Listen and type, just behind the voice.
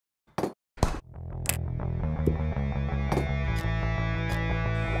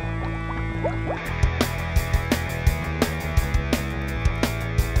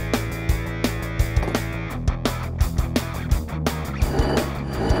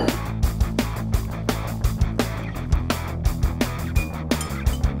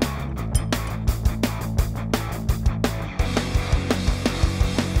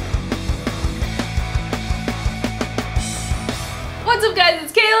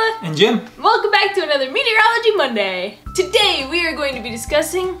Kayla. And Jim. Welcome back to another Meteorology Monday. Today we are going to be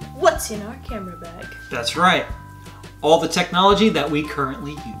discussing what's in our camera bag. That's right. All the technology that we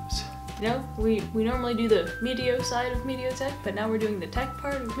currently use. You know, we normally do the Meteo side of MeteoTech, but now we're doing the tech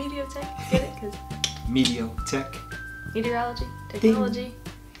part of MeteoTech. Get it? Because MeteoTech. Meteorology, technology.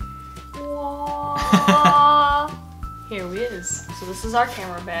 Whoa. Here it is. So this is our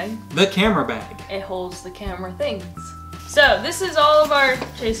camera bag. The camera bag. It holds the camera things. So this is all of our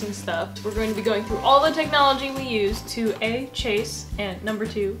chasing stuff. We're going to be going through all the technology we use to A, chase, and number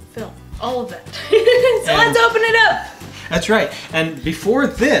 2, film. All of that. So let's open it up. That's right. And before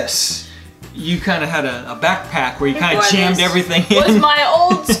this, you kind of had a backpack where you kind of jammed everything in. It was my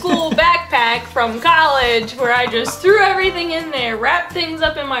old school backpack from college where I just threw everything in there, wrapped things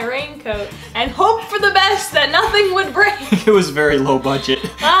up in my raincoat, and hoped for the best that nothing would break. It was very low budget.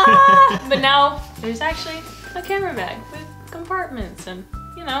 But now there's actually a camera bag with compartments and,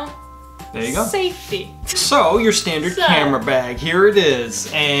 you know, there you go. Safety. So, your standard camera bag, here it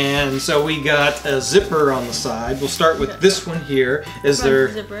is. And so we got a zipper on the side. We'll start with this one here. Is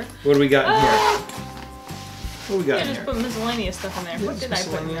there, zipper. What do we got in here? What do we got in just here? put miscellaneous stuff in there. What did I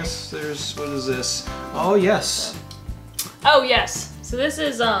put in there? There's, what is this? Oh, yes. Oh, yes. So this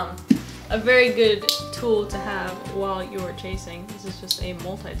is a very good tool to have while you're chasing. This is just a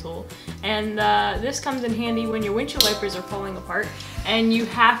multi-tool. And this comes in handy when your windshield wipers are falling apart and you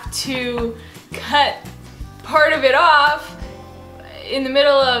have to cut part of it off in the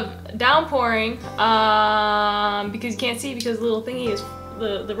middle of downpouring because you can't see because the little thingy is,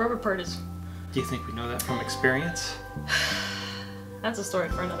 the rubber part is... Do you think we know that from experience? That's a story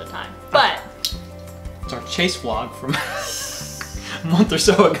for another time. But... It's our chase vlog from a month or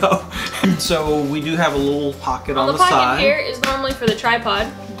so ago. So we do have a little pocket on the side. The pocket here is normally for the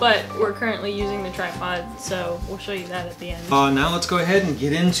tripod, but we're currently using the tripod, so we'll show you that at the end. Now let's go ahead and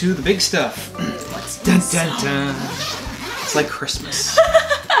get into the big stuff. Dun, dun, dun. It's like Christmas.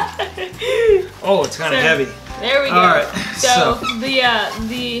 Oh, it's kind of heavy. There we go. All right. So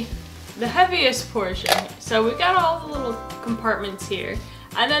the heaviest portion. So we've got all the little compartments here,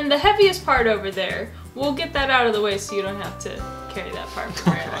 and then the heaviest part over there. We'll get that out of the way so you don't have to carry that part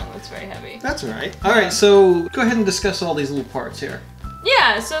for very long. That's very heavy. That's all right. All right, so go ahead and discuss all these little parts here.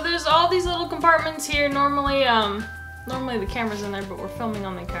 Yeah, so there's all these little compartments here. Normally the camera's in there, but we're filming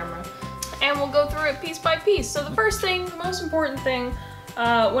on the camera. And we'll go through it piece by piece. So the first thing, the most important thing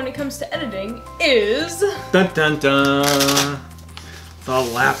when it comes to editing is... Dun dun dun! The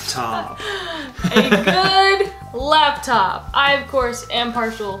laptop. A good laptop. I, of course, am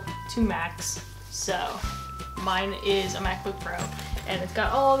partial to Macs. So, mine is a MacBook Pro, and it's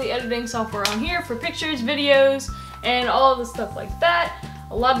got all the editing software on here for pictures, videos, and all the stuff like that.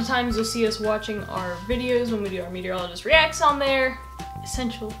 A lot of times you'll see us watching our videos when we do our Meteorologist Reacts on there.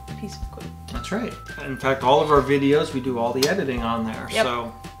 Essential piece of equipment. That's right. In fact, all of our videos, we do all the editing on there. Yep.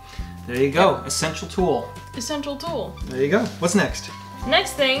 So, there you go. Yep. Essential tool. Essential tool. There you go. What's next?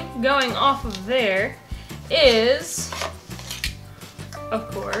 Next thing, going off of there, is,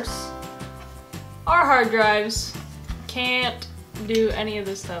 of course, our hard drives. Can't do any of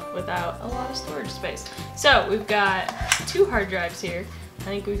this stuff without a lot of storage space. So we've got 2 hard drives here. I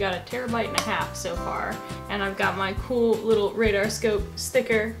think we've got 1.5 terabytes so far. And I've got my cool little radar scope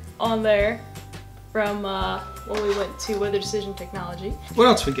sticker on there from when we went to Weather Decision Technology. What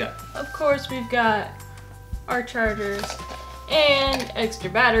else we got? Of course we've got our chargers and extra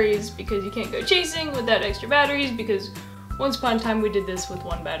batteries because you can't go chasing without extra batteries because once upon a time we did this with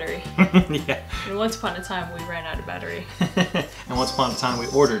 1 battery. Yeah. And once upon a time we ran out of battery. And once upon a time we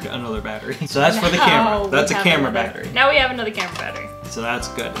ordered another battery. So that's for the camera. That's a camera battery. Now we have another camera battery. So that's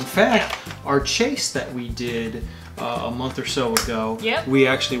good. In fact, our chase that we did a month or so ago, we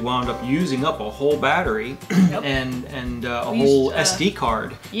actually wound up using up a whole battery and a whole SD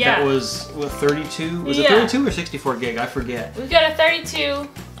card. That was what, 32? Was it 32 or 64 gig? I forget. We've got a 32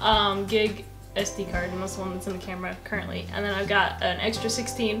 gig SD card, and that's the one that's in the camera currently. And then I've got an extra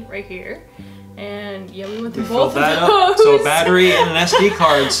 16 right here. And yeah, we went through both of those. So a battery and an SD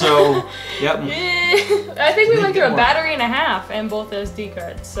card, so yep. I think we went through a battery and a half and both SD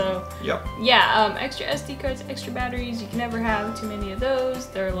cards, so yeah, extra SD cards, extra batteries. You can never have too many of those.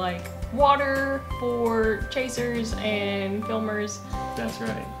 They're like water for chasers and filmers. That's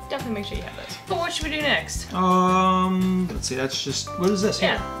right. Definitely make sure you have those. But what should we do next? Let's see, that's just, what is this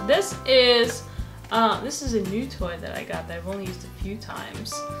here? Yeah, this is a new toy that I got that I've only used a few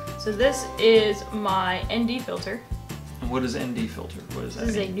times. So this is my ND filter. And what is ND filter? What does that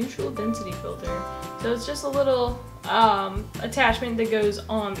mean? This is a neutral density filter. So it's just a little attachment that goes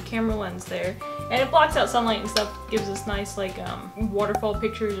on the camera lens there. And it blocks out sunlight and stuff, gives us nice like waterfall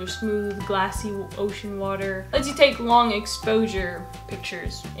pictures or smooth glassy ocean water. Lets you take long exposure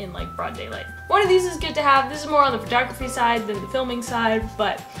pictures in like broad daylight. One of these is good to have. This is more on the photography side than the filming side,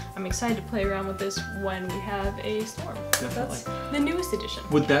 but I'm excited to play around with this when we have a storm. Definitely. That's the newest edition.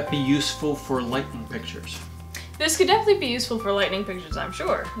 Would that be useful for lightning pictures? This could definitely be useful for lightning pictures, I'm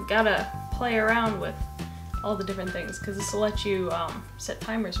sure. You gotta play around with all the different things because this will let you set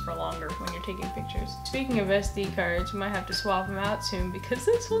timers for longer when you're taking pictures. Speaking of SD cards, we might have to swap them out soon because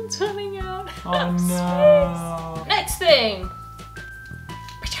this one's running out. Oh no! Next thing!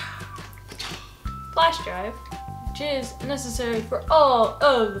 Flash drive, which is necessary for all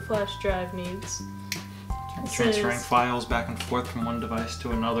of the flash drive needs. Transferring files back and forth from one device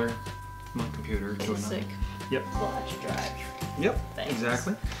to another, one computer to another. Basic Yep. flash drive. Yep. Thanks.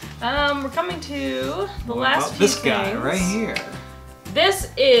 Exactly. We're coming to the last few this guy things. right here. This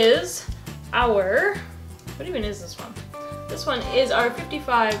is our, what even is this one? This one is our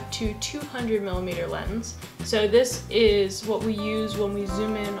 55 to 200 millimeter lens. So this is what we use when we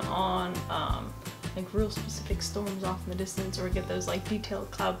zoom in on like real specific storms off in the distance, or get those like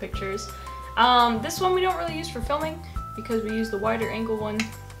detailed cloud pictures. This one we don't really use for filming because we use the wider angle one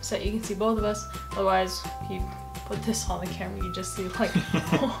so that you can see both of us. Otherwise, if you put this on the camera, you just see like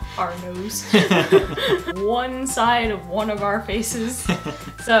our nose. One side of one of our faces.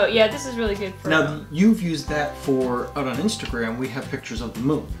 So yeah, this is really good for... Now, you've used that for, out on Instagram, we have pictures of the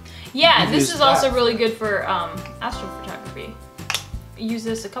moon. Yeah, this is also really good for astrophotography. I use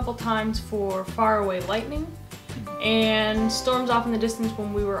this a couple times for faraway lightning and storms off in the distance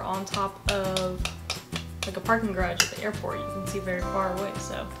when we were on top of like a parking garage at the airport. You can see very far away,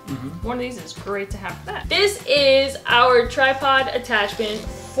 so one of these is great to have for that. This is our tripod attachment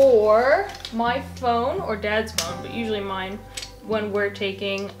for my phone or Dad's phone, but usually mine when we're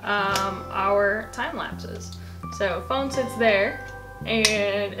taking our time lapses. So phone sits there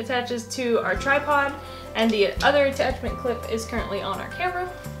and attaches to our tripod, and the other attachment clip is currently on our camera,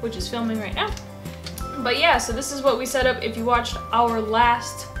 which is filming right now. But yeah, so this is what we set up. If you watched our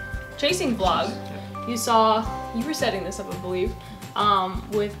last chasing vlog, you saw, you were setting this up, I believe,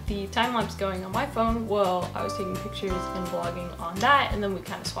 with the time lapse going on my phone. Well, I was taking pictures and vlogging on that, and then we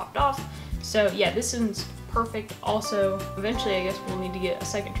kind of swapped off. So yeah, this is perfect. Also, eventually I guess we'll need to get a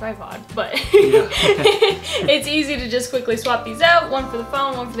second tripod, but it's easy to just quickly swap these out. One for the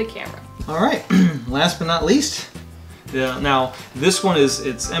phone, one for the camera. All right, last but not least, now this one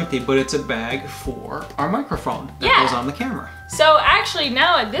it's empty, but it's a bag for our microphone that goes on the camera. So actually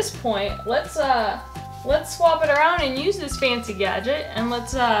now at this point, let's swap it around and use this fancy gadget, and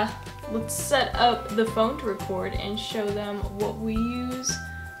let's set up the phone to record and show them what we use,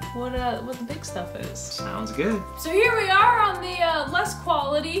 what the big stuff is. Sounds good. So here we are on the less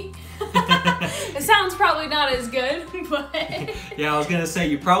quality. It sounds probably not as good, but yeah, I was gonna say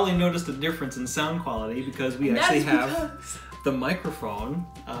you probably noticed a difference in sound quality because we actually have the microphone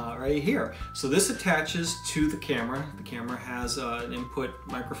right here. So this attaches to the camera. The camera has an input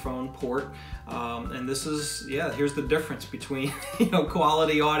microphone port, and this is, yeah, here's the difference between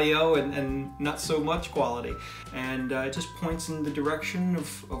quality audio and not so much quality. And it just points in the direction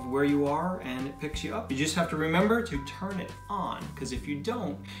of where you are, and it picks you up. You just have to remember to turn it on, because if you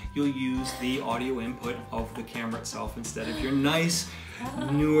don't, you'll use the audio input of the camera itself instead of your nice,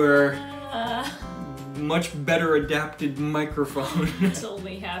 newer, much better adapted microphone. It's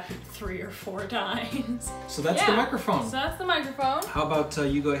only happened 3 or 4 times. So that's the microphone. So that's the microphone. How about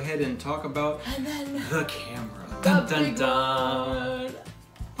you go ahead and talk about the camera. Dun, dun, dun.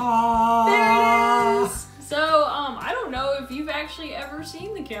 Ah. There it is. So I don't know if you've actually ever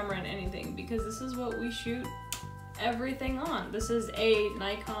seen the camera in anything, because this is what we shoot everything on. This is a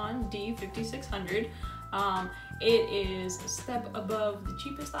Nikon D5600. It is a step above the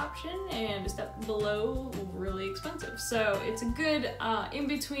cheapest option and a step below really expensive. So it's a good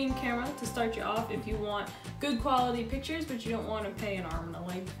in-between camera to start you off if you want good quality pictures, but you don't want to pay an arm and a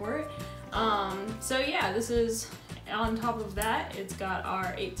leg for it. So yeah, this is, on top of that, it's got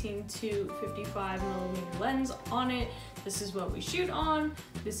our 18 to 55 millimeter lens on it. This is what we shoot on.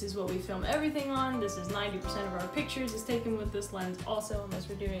 This is what we film everything on. This is 90% of our pictures is taken with this lens also, unless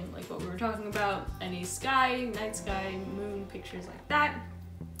we're doing like what we were talking about, any sky, night sky, moon pictures like that.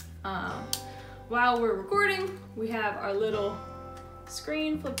 While we're recording, we have our little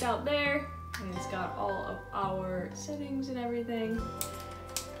screen flipped out there, and it's got all of our settings and everything,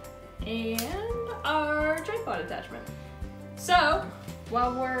 and our tripod attachment. So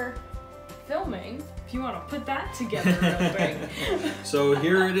while we're filming, if you want to put that together real quick. So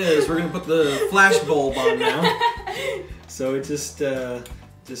here it is. We're going to put the flash bulb on now. So it just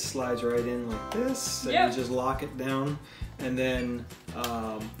just slides right in like this, and you just lock it down. And then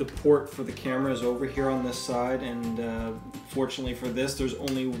the port for the camera is over here on this side, and fortunately for this, there's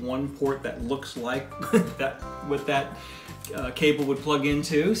only one port that looks like what that cable would plug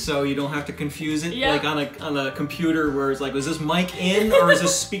into, so you don't have to confuse it like on a computer where it's like, is this mic in or is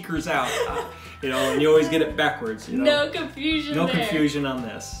this speakers out? You know, and you always get it backwards. You know? No confusion. No confusion on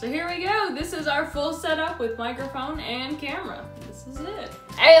this. So here we go. This is our full setup with microphone and camera. This is it.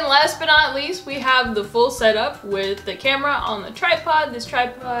 And last but not least, we have the full setup with the camera on the tripod. This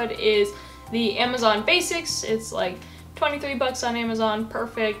tripod is the Amazon Basics. It's like 23 bucks on Amazon.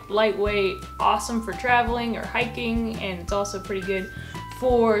 Perfect, lightweight, awesome for traveling or hiking, and it's also pretty good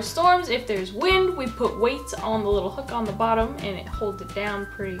for storms. If there's wind, we put weights on the little hook on the bottom and it holds it down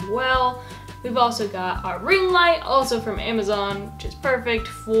pretty well. We've also got our ring light, also from Amazon, which is perfect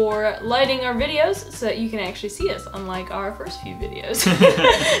for lighting our videos so that you can actually see us, unlike our first few videos.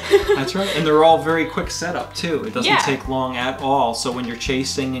 That's right, and they're all very quick setup too. It doesn't take long at all, so when you're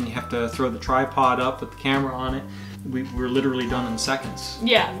chasing and you have to throw the tripod up with the camera on it, we're literally done in seconds.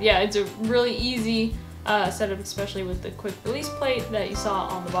 Yeah, it's a really easy setup, especially with the quick release plate that you saw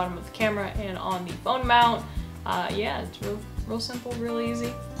on the bottom of the camera and on the phone mount. It's real simple, real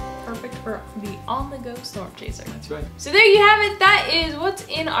easy. Perfect for the on-the-go storm chaser. That's right. So there you have it. That is what's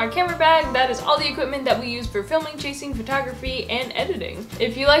in our camera bag. That is all the equipment that we use for filming, chasing, photography, and editing.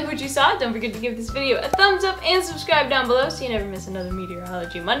 If you like what you saw, don't forget to give this video a thumbs up and subscribe down below so you never miss another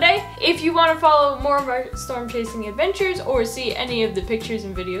Meteorology Monday. If you want to follow more of our storm chasing adventures or see any of the pictures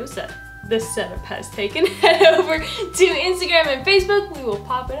and videos that this setup has taken, head over to Instagram and Facebook. We will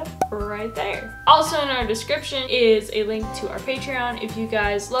pop it up right there. Also in our description is a link to our Patreon if you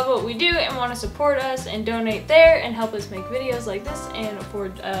guys love what we do and want to support us and donate there and help us make videos like this and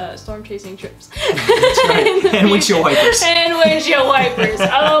afford storm chasing trips. That's right. And windshield wipers. And windshield wipers.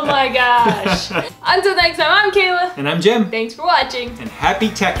 Oh my gosh. Until next time, I'm Kayla. And I'm Jim. Thanks for watching. And happy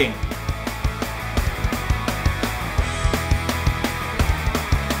teching.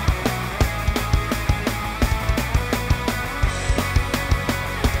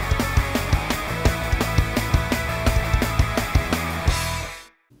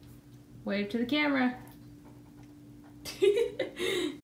 Wave to the camera.